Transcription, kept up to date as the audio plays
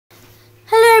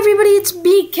everybody, it's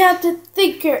me, Captain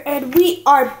Thinker, and we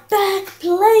are back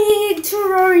playing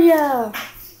Terraria.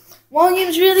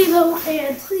 Volume's really low,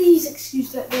 and please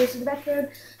excuse that noise in the background.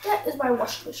 That is my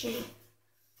washing machine.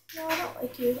 No, I don't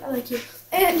like you. I like you.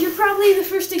 And you're probably, the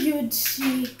first thing you would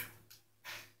see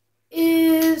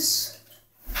is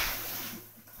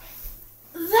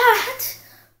that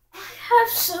I have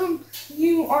some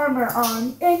new armor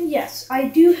on. And yes, I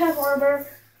do have armor,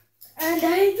 and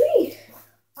I agree.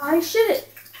 I shouldn't.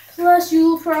 Plus,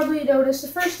 you'll probably notice the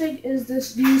first thing is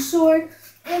this new sword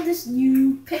and this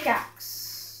new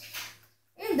pickaxe.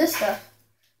 And this stuff.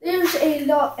 There's a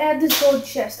lot, and this gold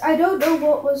chest. I don't know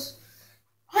what was.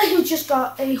 I just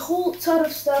got a whole ton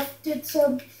of stuff. Did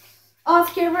some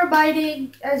off-camera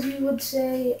mining, as you would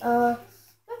say. Got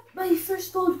my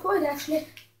first gold coin, actually.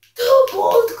 2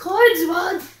 gold coins,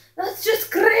 man! That's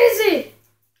just crazy!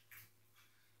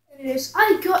 Anyways,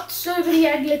 I got so many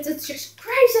aglets, it's just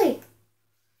crazy!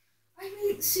 I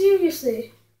mean,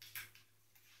 seriously.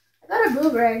 I got a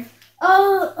boomerang.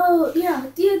 Oh, yeah,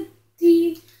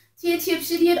 TNT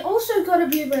Obsidian also got a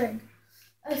boomerang.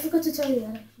 I forgot to tell you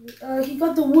that, actually. He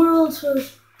got the world's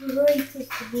most greatest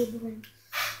boomerang,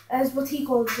 as what he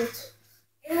calls it.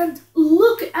 And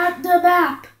look at the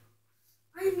map!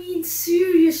 I mean,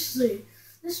 seriously.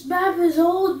 This map is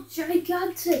all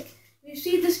gigantic. You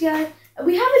see this guy?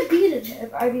 We haven't beaten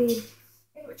him. I mean,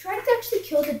 we're trying to actually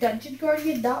kill the dungeon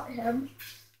guardian, not him.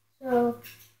 So,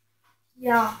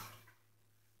 yeah.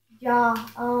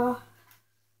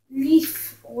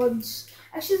 Leaf ones.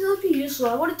 Actually, that would be useful.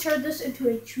 I want to turn this into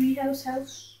a treehouse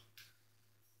house.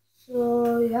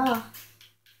 So, yeah.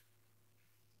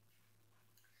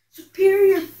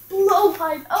 Superior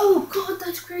blowpipe. Oh, God,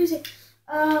 that's crazy.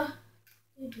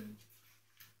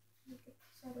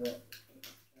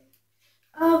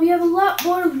 We have a lot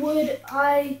more wood.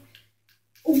 I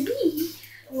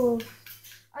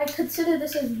consider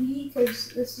this as because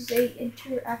this is a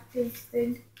interactive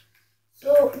thing.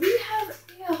 So we have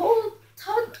a whole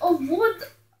ton of wood.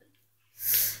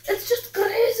 It's just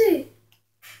crazy.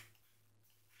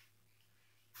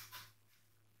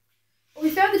 We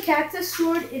found the cactus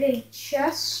sword in a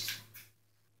chest.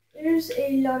 There's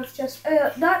a lot of chests.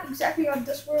 Not exactly on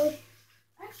this world.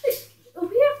 Actually,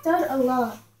 we have done a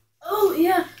lot. Oh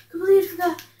yeah, completely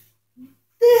forgot.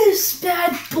 This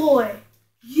bad boy.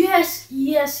 Yes.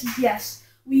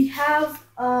 We have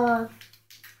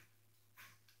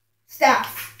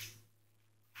staff.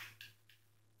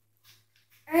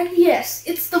 And yes,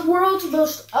 it's the world's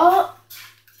most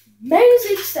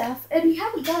amazing staff. And we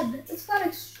have a gun. It's not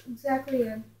exactly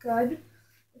a gun.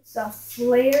 It's a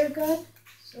flare gun.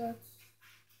 So it's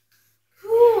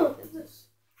cool.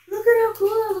 Look at how cool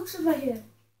that looks in my hand.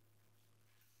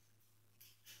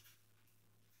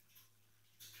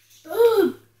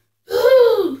 Boom!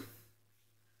 Boom!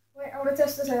 Wait, I want to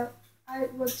test this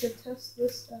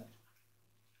out.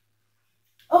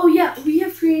 Oh yeah, we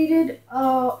have created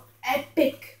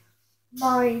epic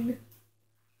mine.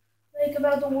 Like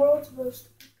about the world's most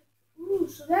epic. Ooh,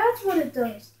 so that's what it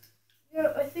does.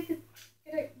 Yeah, I think it.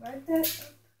 Can I mine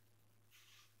that?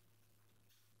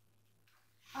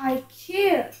 I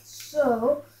can't.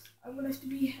 So I'm gonna have to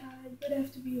be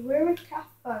very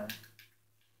careful.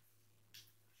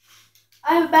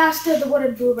 I have mastered the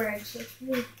wooden boomerang, so it's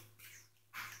really.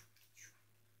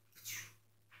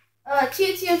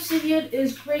 TNT Obsidian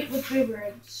is great with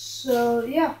boomerangs, so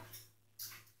yeah.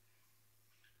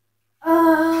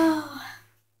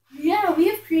 Yeah, we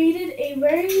have created a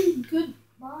very good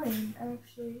mine,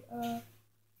 actually.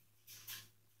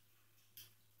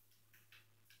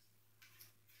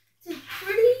 It's a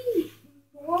pretty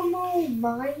normal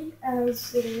mine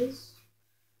as it is,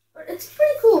 but it's a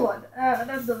pretty cool one,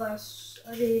 nonetheless.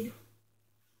 I mean,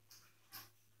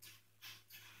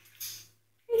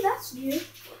 hey, that's new.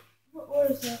 What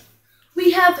is that?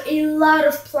 We have a lot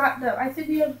of platinum. I think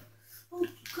we have. Oh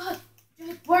God,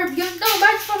 giant worm! You no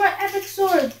match for my epic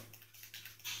sword.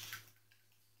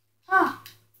 Ha!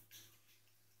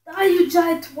 Die, you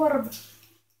giant worm!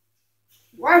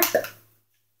 What?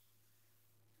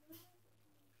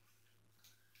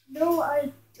 No,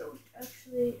 I don't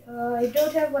actually. I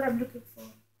don't have what I'm looking for.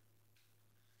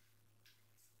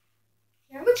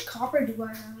 How much copper do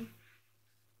I have?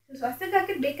 Because I think I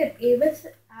can make an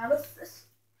amethyst.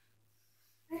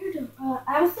 I don't know.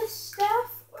 Amethyst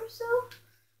staff or so.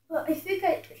 But I think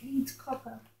it needs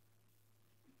copper.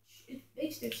 It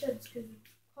makes no sense because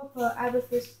copper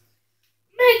amethyst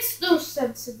makes no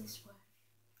sense in this way.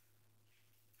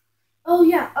 Oh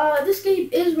yeah. This game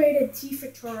is rated T for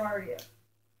Terraria.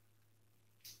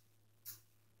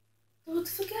 Don't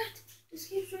forget, this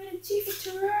game's rated T for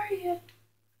Terraria.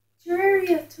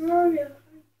 Terraria.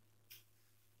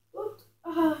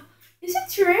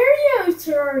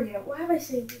 Terraria. Why am I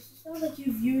saying this? It's not like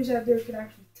you viewers out there can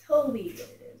actually tell me what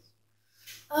it is.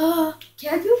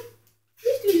 Can you?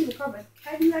 Please do leave a comment.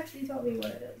 Can you actually tell me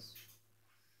what it is?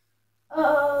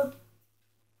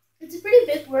 It's a pretty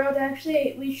big world,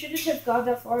 actually. We shouldn't have gone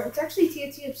that far. It's actually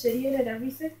TNT Obsidian and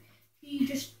everything.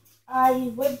 I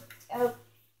went out.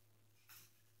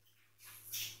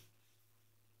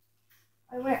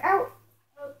 I went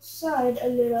outside a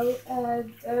little,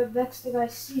 and the next thing I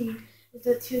see is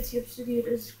that TNT Obsidian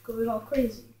is going all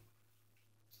crazy.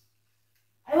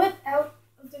 I went out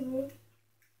of the room.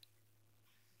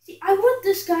 See, I want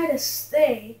this guy to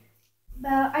stay.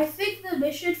 But I think the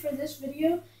mission for this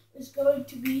video is going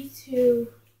to be to...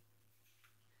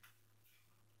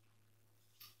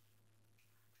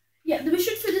 Yeah, the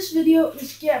mission for this video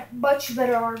is get much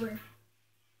better armor.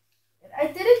 And I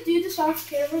didn't do this off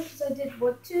camera because I didn't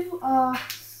want to.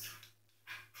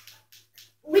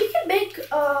 We can make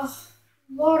a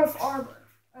lot of armor.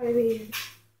 I mean...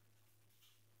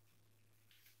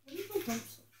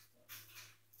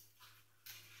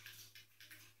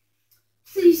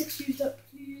 Please excuse that,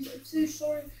 please. I'm so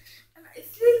sorry. And I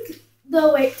think...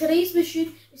 No, wait. Today's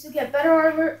mission is to get better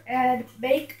armor and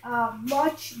make a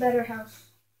much better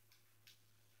house.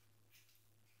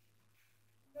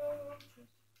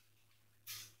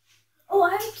 Oh,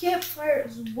 I have a campfire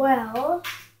as well.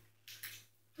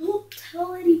 Don't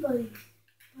tell anybody,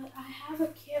 but I have a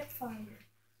campfire.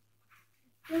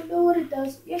 Don't know what it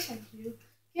does. Yes, I do.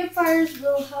 Campfires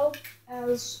will help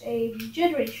as a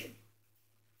regeneration.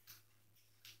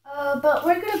 But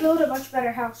we're gonna build a much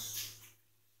better house.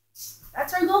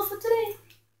 That's our goal for today.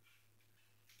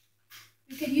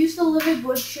 We can use the living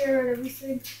wood chair and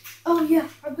everything. Oh yeah,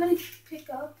 I'm gonna pick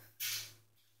up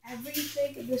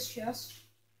everything in this chest.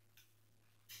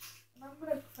 And I'm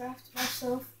gonna craft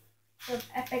myself some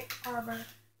epic armor.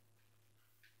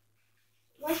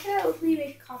 Why can't I only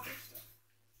make copper stuff?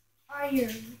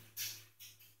 Iron.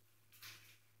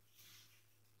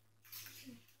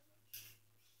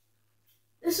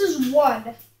 This is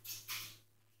 1.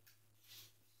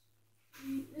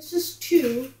 This is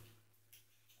 2.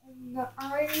 And the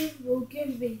iron will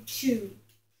give me 2.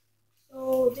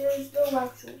 So there's no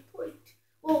actual point.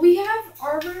 Well, we have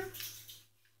armor.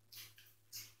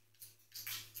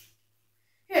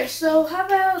 Here, so how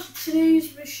about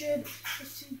today's mission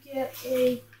is to get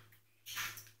a...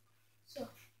 So,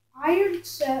 iron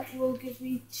set will give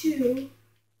me 2.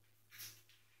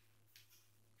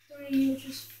 3, which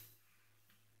is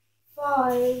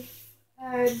 5,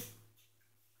 and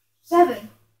 7.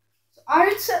 So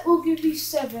iron set will give me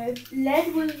 7.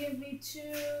 Lead will give me 2,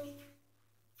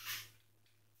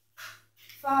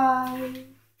 5,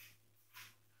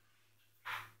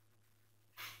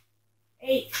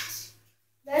 8.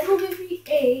 Lead will give me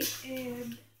 8,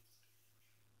 and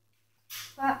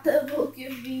platinum will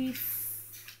give me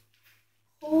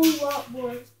a whole lot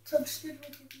more. Tungsten will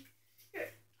give me... Here,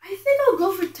 I think I'll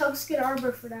go for tungsten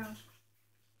armor for now.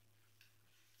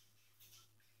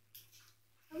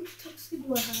 How much tungsten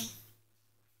do I have?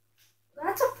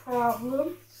 That's a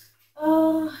problem.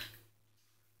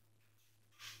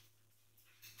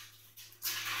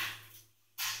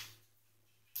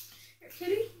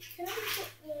 Here, can I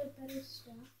get better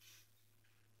stuff?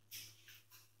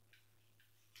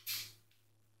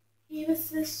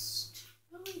 Amethyst.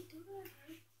 Oh wait, don't I have?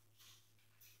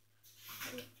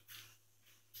 I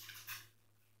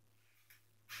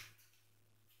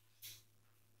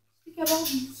think I have all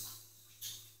these.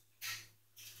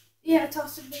 Yeah,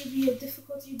 tossing may be a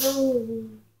difficulty. No.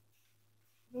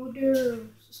 No, dear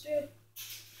sister.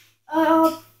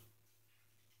 I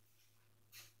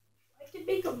can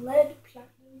make a lead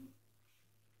platinum.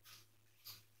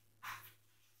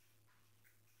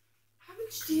 How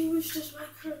much damage does my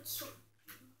current sword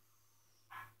do?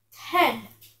 10.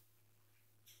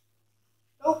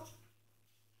 Nope.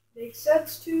 Makes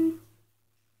sense too.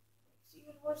 Makes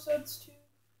even more sense too.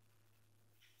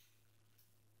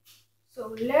 So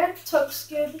lead,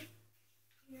 tungsten,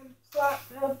 and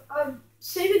platinum. I'm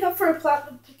saving up for a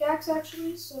platinum pickaxe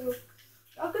actually, so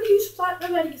I'm not gonna use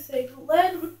platinum anything.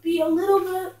 Lead would be a little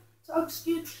bit,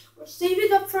 tungsten. We're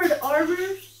saving up for the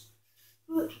armors,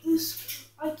 but this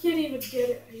I can't even get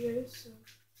it here. So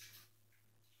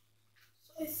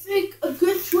I think a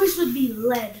good choice would be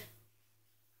lead.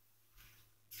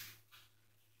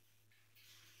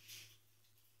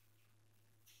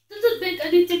 Doesn't make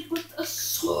anything with a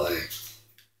sword.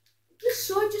 This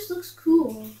sword just looks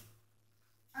cool.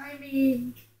 I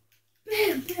mean,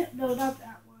 bam, bam. No, not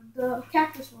that one. The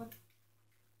cactus one.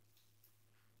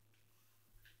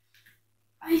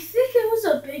 I think it was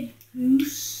a big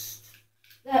boost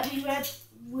that we went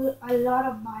with a lot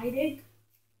of mining.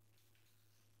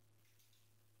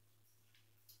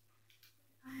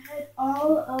 had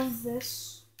all of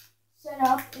this set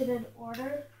up in an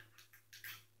order.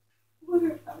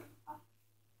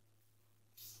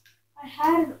 I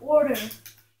had an order of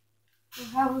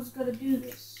how I was gonna do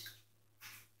this.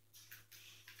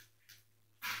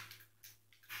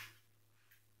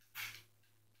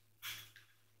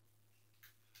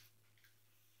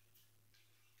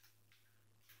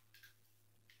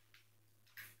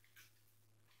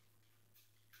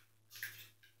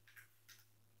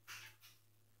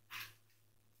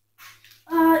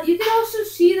 You can also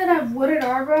see that I have wooden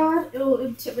armor on. It will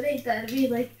intimidate the enemy.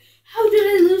 Like, how did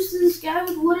I lose to this guy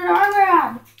with wooden armor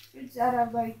on? Turns out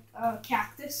I'm like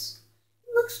cactus. It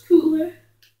looks cooler.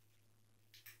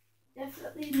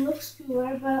 Definitely looks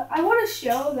cooler, but I want to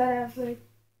show that I have like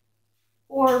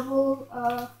horrible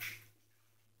armor.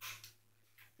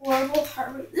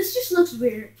 This just looks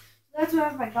weird. That's why I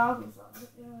have my goggles on.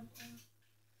 And,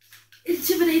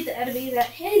 intimidate the enemy that,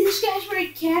 hey, this guy's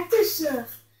wearing cactus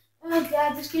stuff. Oh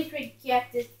god, this guy's wearing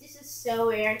cactus. This is so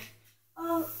weird.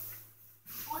 One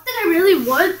thing I really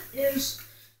want is,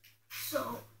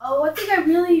 one thing I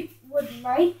really would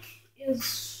like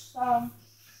is, what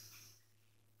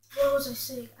was I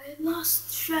saying? I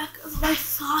lost track of my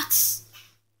thoughts.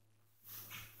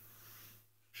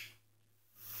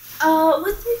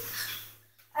 One thing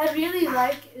I really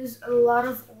like is a lot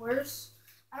of ores.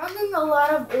 I don't think a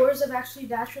lot of ores have actually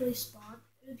naturally spawned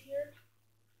in here.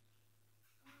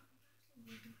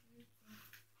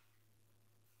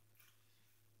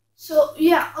 So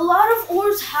yeah, a lot of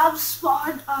ores have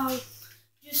spawned.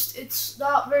 Just it's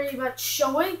not very much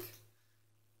showing.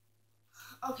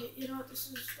 Okay, you know what? This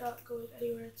is not going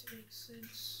anywhere to make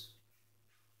sense.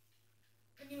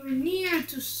 Anywhere near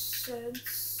to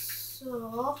sense.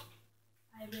 So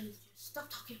I will just stop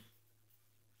talking.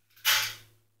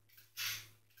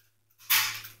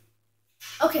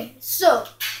 Okay, so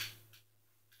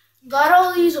got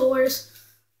all these ores.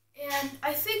 And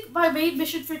I think my main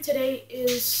mission for today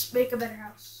is make a better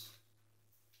house.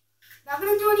 Not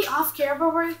gonna do any off-camera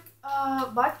work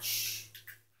much.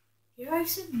 Here I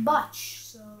said much,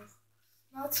 so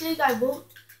not saying I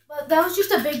won't. But that was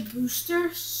just a big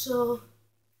booster, so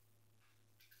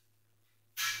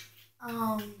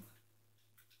I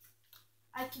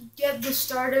can get this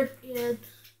started, and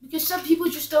because some people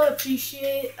just don't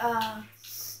appreciate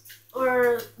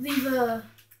or leave a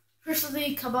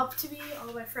personally come up to me.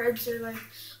 All my friends are like,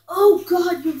 oh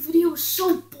god, your video was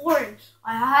so boring.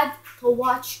 I had to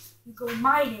watch you go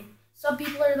mining. Some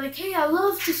people are like, hey, I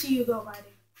love to see you go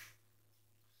mining.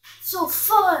 So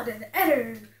fun and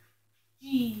energetic.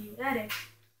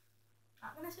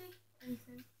 Not gonna say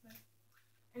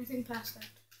anything past that.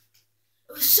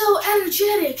 It was so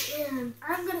energetic, and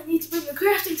I'm gonna need to bring a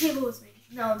crafting table with me.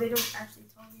 No, they don't actually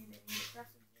tell me they need a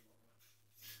crafting table.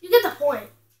 You get the point.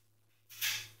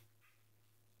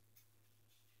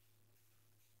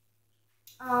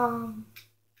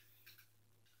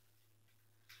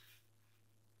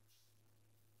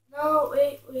 No,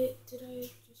 wait, did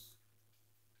I just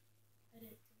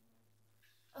edit?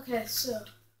 Okay, so.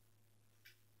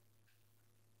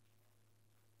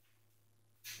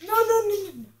 No.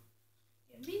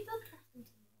 Give me the crafting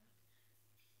table.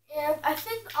 And I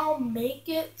think I'll make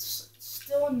it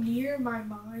still near my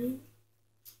mine,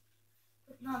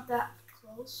 but not that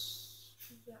close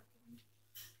to that one.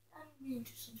 I'm being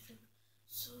too something.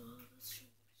 So let's try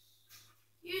this.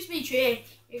 Excuse me, tree.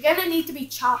 You're gonna need to be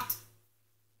chopped.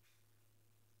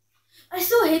 I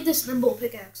still hate this nimble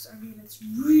pickaxe. I mean, it's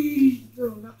really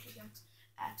not pickaxe.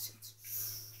 Axe.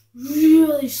 It's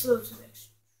really slow to the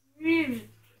extreme.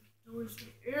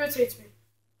 It irritates me.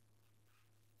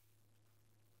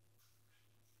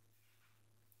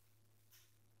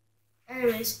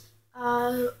 Anyways,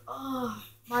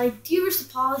 my dearest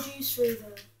apologies for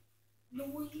the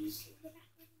noise in the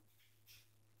background.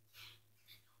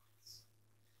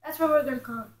 That's what we're gonna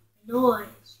call it,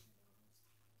 noise.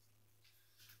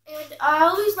 And I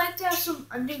always like to have some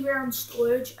underground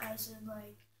storage, as in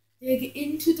like dig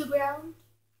into the ground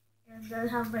and then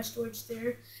have my storage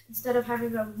there instead of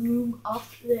having a room up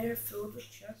there filled with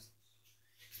chests.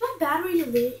 Is my battery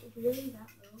really that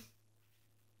low?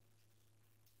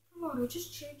 Come on, I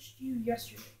just changed you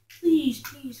yesterday. Please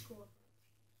cooperate.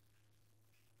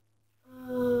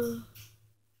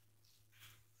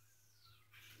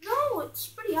 No, it's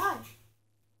pretty high.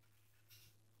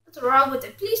 What's wrong with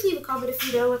it? Please leave a comment if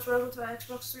you know what's wrong with my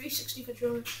Xbox 360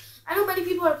 controller. I know many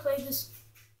people are playing this.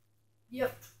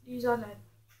 Yep, these online.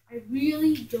 I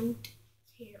really don't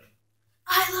care.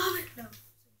 I love it. No,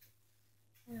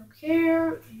 I don't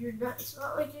care. You're not. It's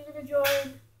not like you're gonna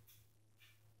join.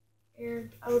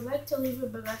 And I would like to leave a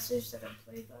message that I'm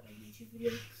playing on a YouTube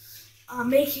video.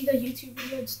 making a YouTube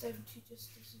video instead of just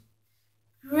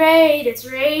great. It's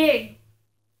raining.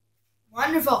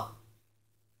 Wonderful.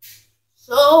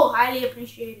 So highly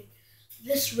appreciated.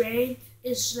 This rain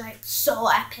is like so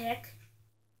epic.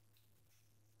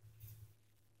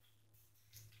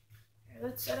 Here,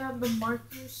 let's set up the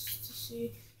markers to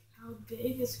see how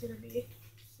big it's gonna be.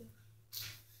 So,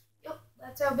 yep,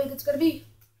 that's how big it's gonna be.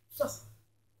 So,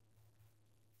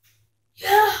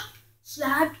 yeah,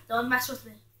 slime, don't mess with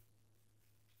me.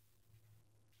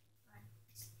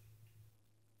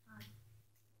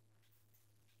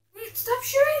 Wait, stop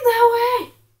shooting that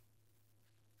way.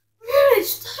 Really,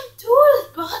 stop doing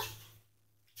it, bud.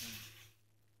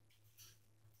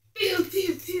 Pew,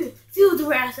 pew, pew. Feel the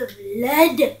wrath of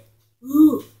lead.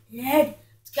 Ooh, lead.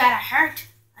 It's gotta hurt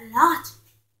a lot.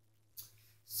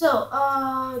 So,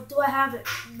 do I have it?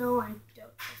 No, I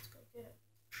don't. Let's go get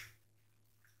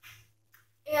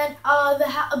it.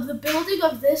 And the building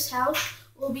of this house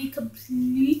will be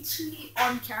completely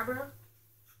on camera.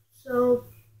 So,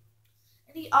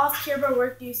 any off-camera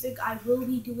work you think I will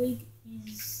be doing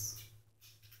is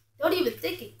don't even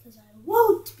think it, because I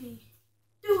won't be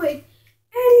doing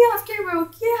any off-camera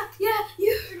work. Yeah,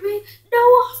 you heard me. No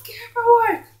off-camera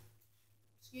work.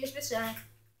 Excuse me, sir.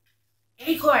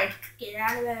 Acorn, get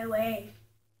out of my way.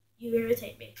 You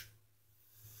irritate me.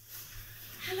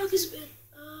 How long has it been?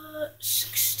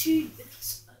 16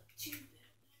 minutes. 2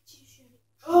 minutes.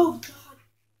 Oh, God.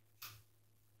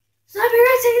 Stop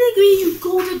irritating me, you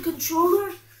golden controller.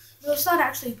 No, it's not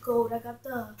actually gold. I got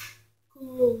the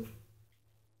cool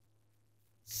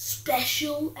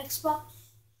special Xbox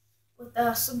with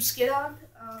some skin on.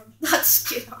 Not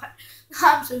skin on.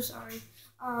 I'm so sorry.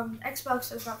 Xbox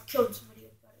has not killed somebody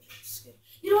with skin.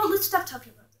 You know what? Let's stop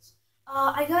talking about this.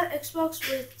 I got Xbox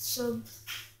with some.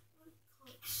 What do you call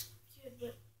it? Skin,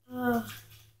 but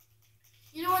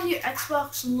you know when your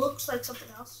Xbox looks like something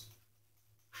else?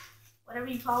 Whatever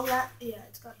you call that, yeah,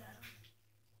 it's got that on.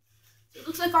 So it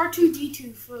looks like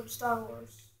R2-D2 from Star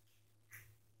Wars.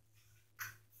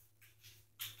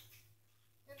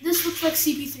 And this looks like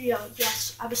CP3O.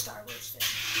 Yes, I'm a Star Wars fan.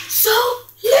 So,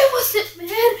 live with it,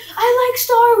 man! I like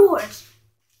Star Wars!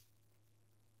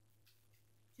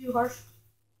 Too harsh?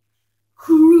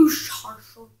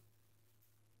 Crucial.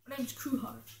 My name's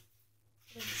Cruhar.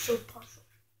 I'm so partial.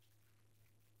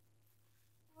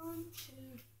 1,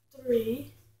 2,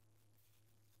 3.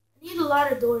 I need a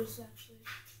lot of doors, actually.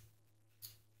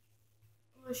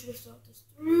 Oh, I should have thought this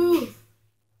through.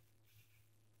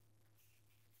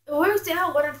 It worked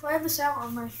out when I planned this out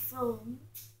on my phone.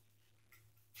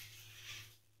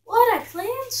 What? I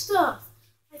plan stuff.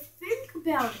 I think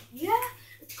about it. Yeah?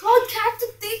 It's called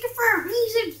Captain Thinker for a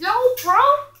reason. No, bro?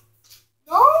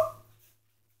 No?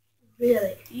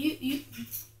 Really? You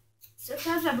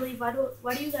sometimes I believe, why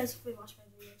do you guys even watch my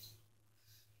videos?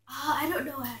 I don't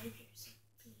know how either.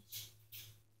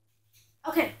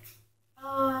 Okay.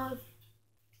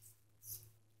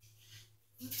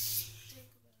 Let's think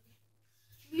about it.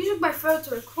 I'm using my phone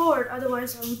to record,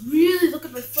 otherwise I would really look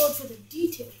at my phone for the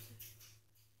details.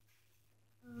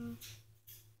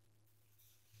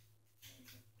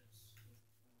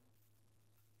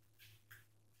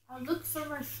 I'll look for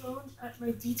my phone at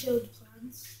my detailed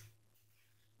plans.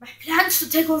 My plans to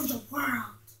take over the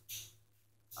world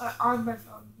are on my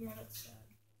phone. Yeah, that's sad.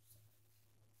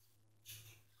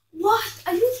 What?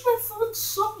 I use my phone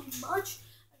so much.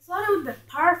 I thought it would be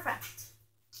perfect.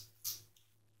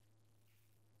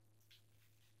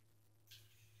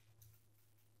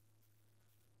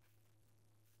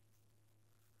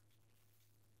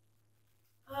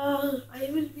 I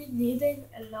will be needing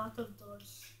a lot of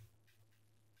doors.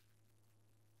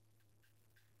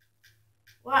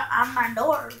 What on my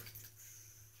door?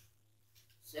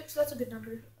 6, that's a good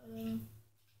number. I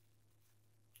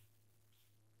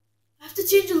have to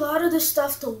change a lot of this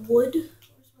stuff to wood.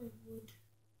 Where's my wood?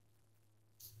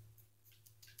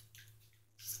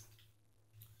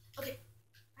 Okay,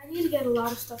 I need to get a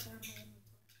lot of stuff out of my inventory.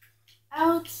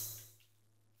 Out.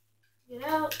 Get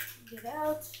out. Get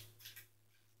out.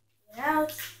 Get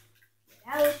out.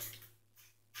 Get out.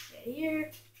 Get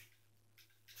here.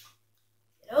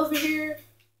 Get over here.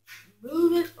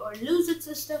 Move it or lose it,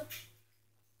 system.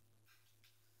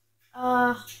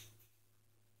 Now.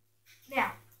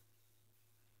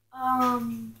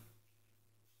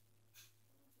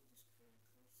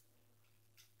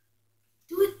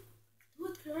 Do it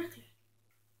correctly.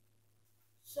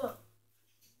 So.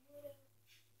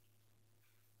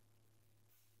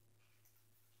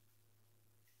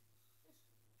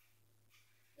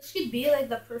 This could be like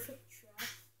the perfect trap.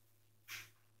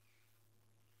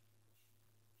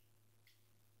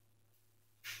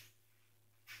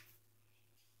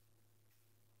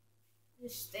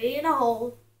 Just stay in a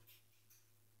hole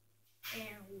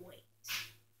and wait.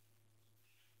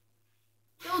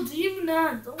 Yo,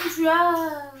 demon, don't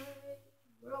try,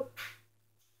 bro.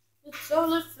 It's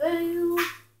all a fail.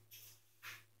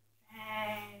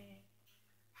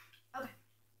 Okay.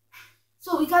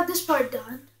 So we got this part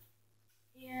done.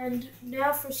 And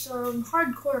now for some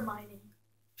hardcore mining.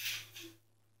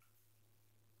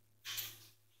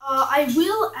 I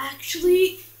will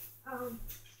actually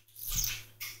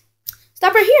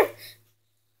stop right here.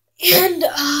 And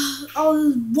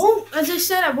as I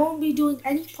said, I won't be doing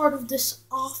any part of this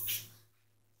off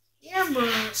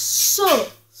camera. So,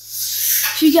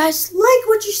 if you guys like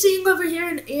what you're seeing over here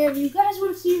and you guys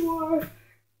want to see more,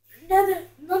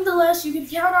 nonetheless, you can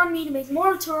count on me to make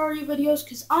more Terraria videos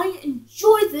because I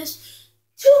enjoy this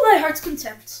to my heart's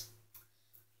content.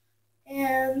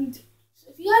 And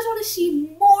if you guys want to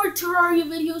see more Terraria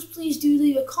videos, please do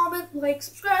leave a comment, like,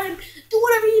 subscribe, do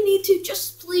whatever you need to.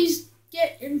 Just please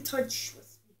get in touch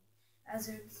with me. As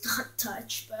in, not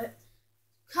touch, but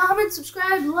comment,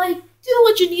 subscribe, like, do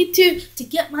what you need to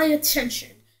get my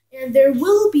attention. And there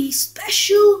will be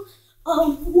special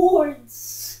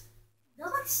awards.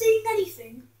 Not saying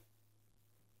anything,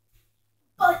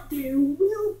 but there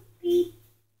will be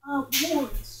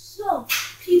awards. So,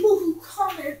 people who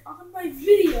comment on my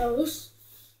videos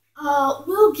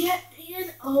will get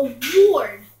an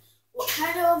award. What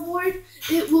kind of award?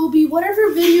 It will be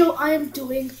whatever video I am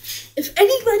doing. If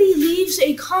anybody leaves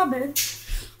a comment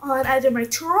on either my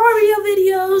Terraria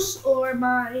videos or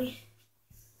my,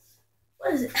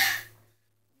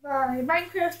 my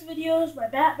Minecraft videos, my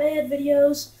Batman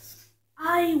videos,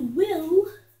 I will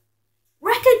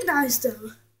recognize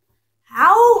them.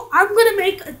 How? I'm gonna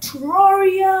make a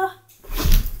Terraria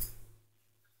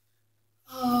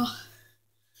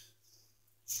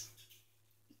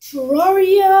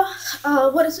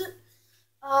what is it?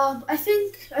 I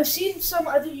think I've seen some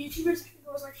other YouTubers, I think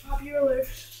it was like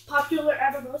popular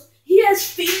MMOs. He has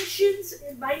factions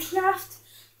in Minecraft,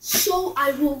 so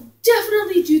I will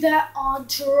definitely do that on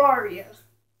Terraria.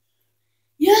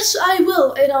 Yes, I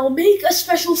will, and I'll make a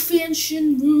special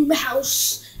fancion room,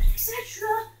 house, etc.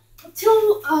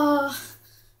 Until,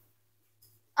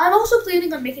 I'm also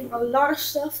planning on making a lot of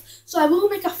stuff, so I will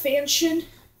make a fancion,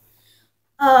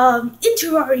 in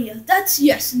Terraria. That's,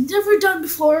 yes, never done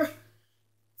before.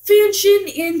 Fancion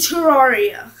in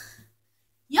Terraria.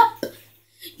 Yup.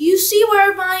 You see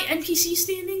where my NPC is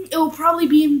standing? It will probably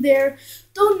be in there.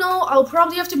 Don't know, I'll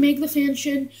probably have to make the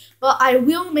fancion, but I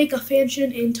will make a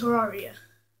fancion in Terraria.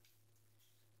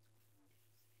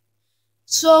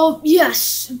 So,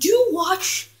 yes, do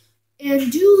watch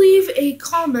and do leave a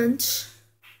comment,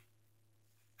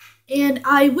 and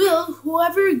I will,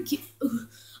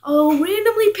 I'll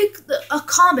randomly pick a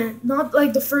comment, not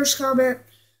like the first comment.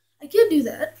 I can do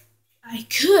that. I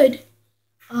could.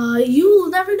 You will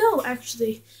never know,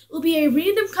 actually. It will be a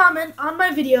random comment on my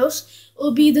videos. It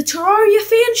will be the Terraria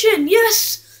fancion.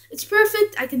 Yes, it's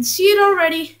perfect. I can see it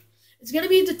already. It's going to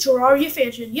be the Terraria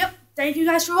fancion. Yep. Thank you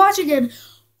guys for watching, and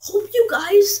hope you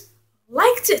guys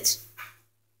liked it.